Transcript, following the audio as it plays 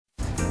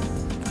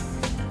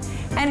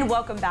And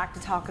welcome back to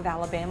Talk of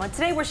Alabama.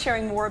 Today we're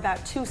sharing more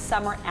about 2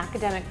 summer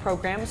academic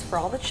programs for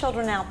all the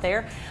children out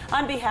there.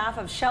 On behalf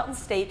of Shelton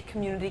Sate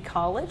Community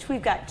College,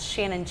 we've got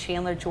Shannon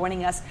Chandler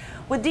joining us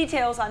with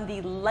details on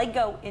the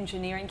Lego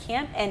Engineering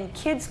Camp and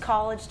Kidz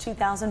College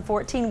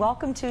 2014.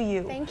 Welcome to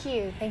you. Thank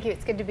you. Thank you.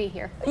 It's good to be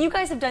here. You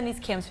guys have done these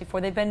camps before.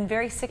 They've been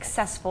very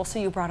successful, so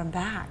you brought them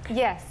back.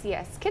 Yes,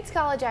 yes. Kidz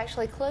College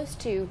actually close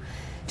to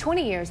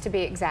 20 years to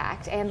be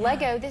exact, and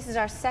Lego, this is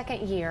our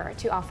 2nd year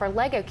to offer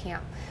Lego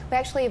Camp. We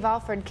actually have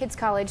offered Kidz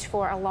College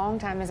for a long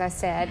time, as I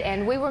said,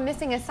 and we were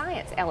missing a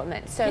science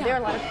element. So there are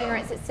a lot of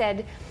parents that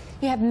said,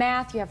 you have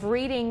math, you have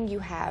reading, you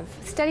have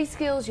study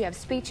skills, you have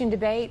speech and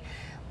debate,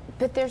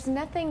 but there's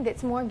nothing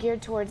that's more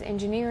geared towards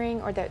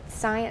engineering or the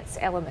science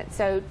element.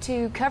 So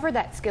to cover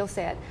that skill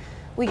set,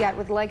 we got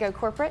with Lego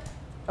Corporate.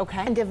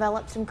 And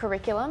developed some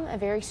curriculum, a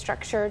very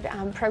structured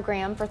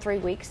program for 3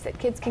 weeks that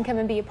kids can come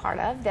and be a part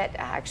of that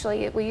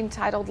actually we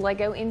entitled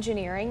Lego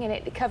Engineering, and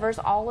it covers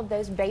all of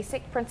those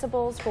basic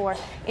principles for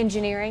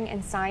engineering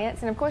and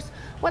science. And of course,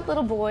 what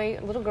little boy,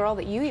 little girl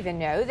that you even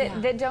know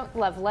that don't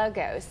love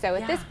Legos? So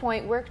at this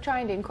point, we're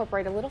trying to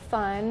incorporate a little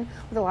fun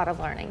with a lot of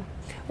learning.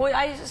 Well,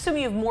 I assume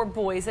you have more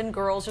boys than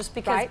girls just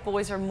because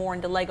boys are more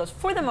into Legos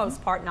for the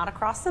most part, not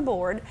across the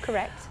board.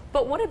 Correct.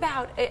 But what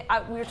about,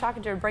 we were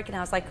talking during break and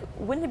I was like,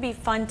 wouldn't it be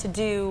fun to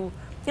do,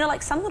 you know,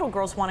 like some little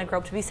girls want to grow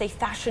up to be, say,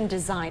 fashion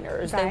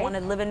designers. They want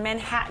to live in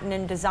Manhattan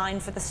and design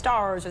for the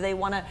stars, or they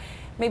want to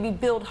maybe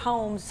build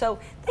homes. So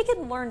they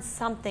can learn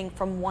something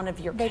from one of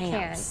your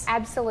camps. They can,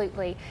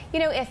 absolutely. You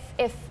know,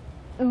 if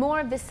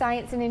more of the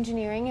science and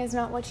engineering is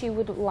not what you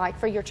would like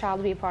for your child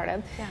to be a part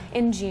of.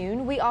 In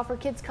June, we offer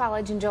Kidz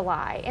College in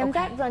July, and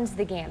that runs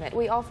the gamut.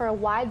 We offer a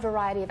wide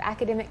variety of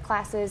academic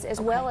classes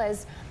as well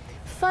as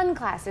fun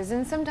classes,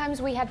 and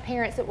sometimes we have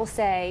parents that will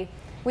say,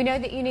 we know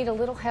that you need a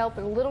little help,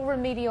 a little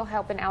remedial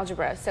help in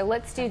algebra, so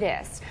let's do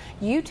this.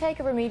 You take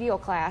a remedial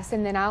class,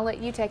 and then I'll let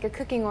you take a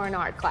cooking or an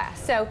art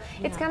class. So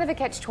it's kind of a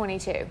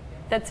catch-22.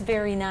 That's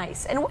very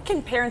nice. And what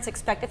can parents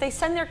expect if they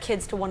send their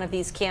kids to one of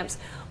these camps?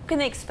 What can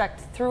they expect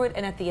through it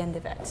and at the end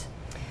of it?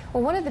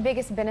 Well, one of the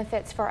biggest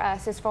benefits for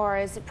us as far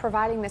as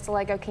providing this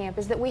Lego camp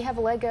is that we have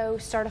Lego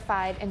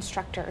certified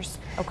instructors.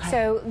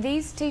 So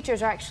these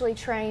teachers are actually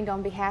trained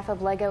on behalf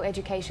of Lego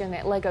Education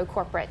at Lego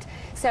Corporate.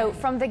 So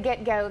from the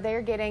get-go,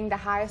 they're getting the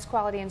highest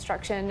quality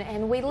instruction,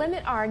 and we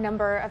limit our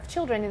number of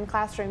children in the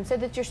classroom so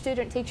that your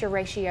student-teacher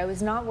ratio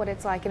is not what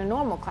it's like in a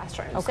normal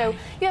classroom. So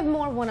you have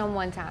more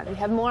one-on-one time. You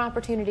have more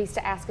opportunities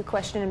to ask a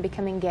question and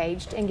become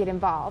engaged and get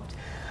involved.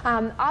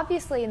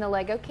 Obviously, in the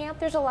Lego camp,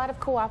 there's a lot of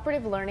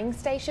cooperative learning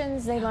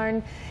stations. They learn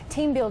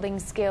team building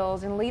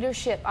skills and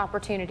leadership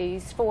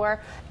opportunities for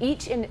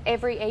each and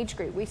every age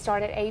group. We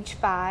start at age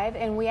 5,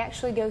 and we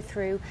actually go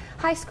through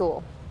high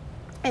school.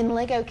 In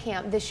Lego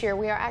Camp this year,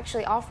 we are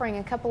actually offering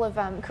a couple of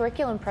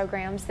curriculum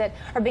programs that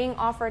are being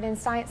offered in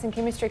science and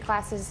chemistry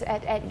classes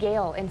at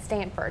Yale and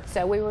Stanford.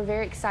 So we were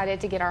very excited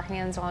to get our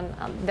hands on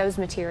those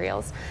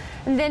materials.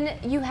 And then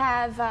you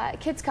have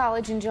Kidz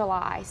College in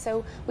July.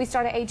 So we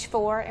start at age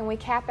 4 and we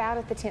cap out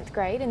at the 10th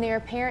grade. And there are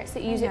parents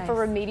that use it for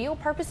remedial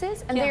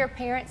purposes, and there are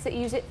parents that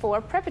use it for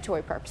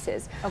preparatory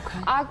purposes.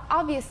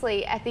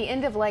 Obviously, at the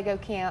end of Lego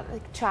Camp, the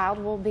child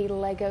will be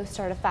Lego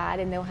certified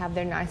and they'll have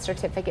their nice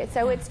certificate.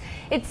 So it's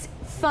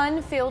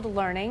fun-filled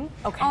learning.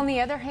 On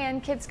the other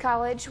hand, Kidz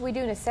College, we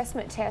do an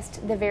assessment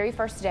test the very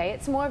first day.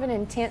 It's more of an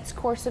intense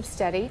course of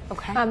study.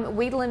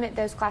 We limit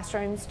those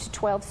classrooms to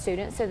 12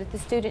 students so that the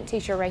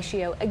student-teacher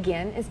ratio,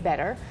 again, is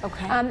better.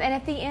 And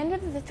at the end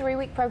of the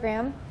 3-week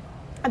program,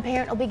 a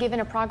parent will be given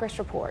a progress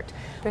report.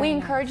 We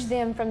encourage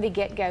them from the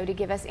get-go to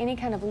give us any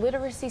kind of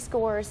literacy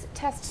scores,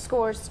 test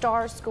scores,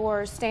 STAR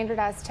scores,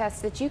 standardized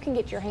tests that you can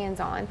get your hands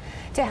on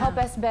to help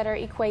us better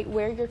equate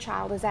where your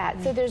child is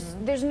at. So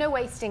there's no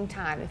wasting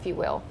time, if you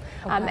will.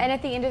 And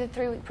at the end of the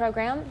 3-week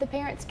program, the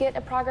parents get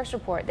a progress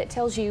report that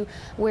tells you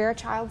where a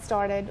child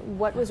started,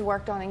 what was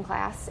worked on in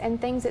class, and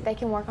things that they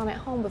can work on at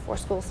home before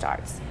school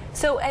starts.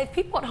 So if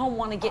people at home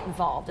want to get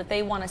involved, if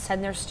they want to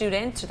send their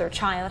student or their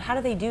child, how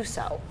do they do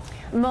so?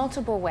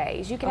 Multiple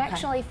ways. You can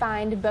actually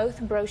find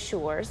both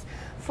brochures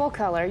full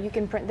color. You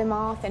can print them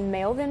off and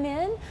mail them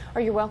in,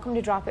 or you're welcome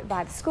to drop it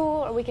by the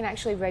school, or we can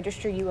actually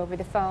register you over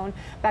the phone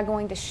by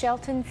going to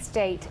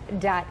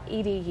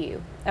sheltonstate.edu.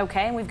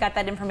 And we've got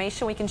that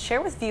information we can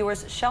share with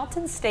viewers.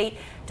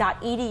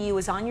 sheltonstate.edu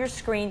is on your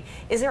screen.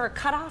 Is there a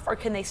cutoff, or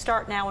can they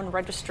start now and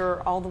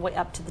register all the way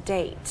up to the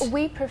date?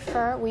 We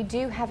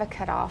do have a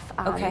cutoff.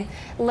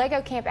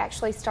 Lego Camp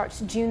actually starts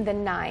June the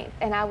 9th,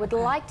 and I would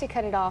like to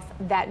cut it off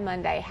that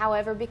Monday.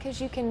 However,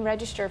 because you can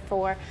register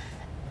for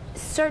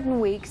certain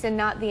weeks and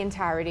not the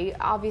entirety,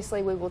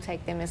 obviously we will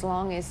take them as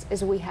long as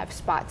we have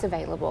spots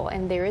available,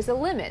 and there is a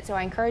limit. So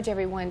I encourage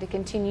everyone to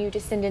continue to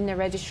send in their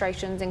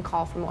registrations and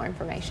call for more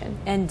information.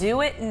 And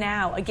do it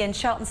now. Again,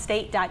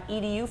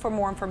 sheltonstate.edu for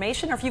more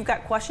information, or if you've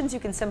got questions,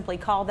 you can simply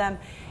call them,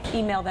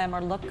 email them,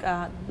 or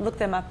look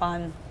them up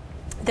on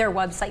their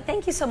website.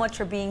 Thank you so much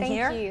for being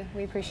here. Thank you.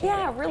 We appreciate it.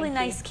 Yeah, really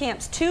nice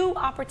camps. 2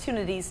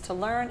 opportunities to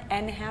learn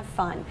and have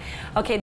fun. Okay.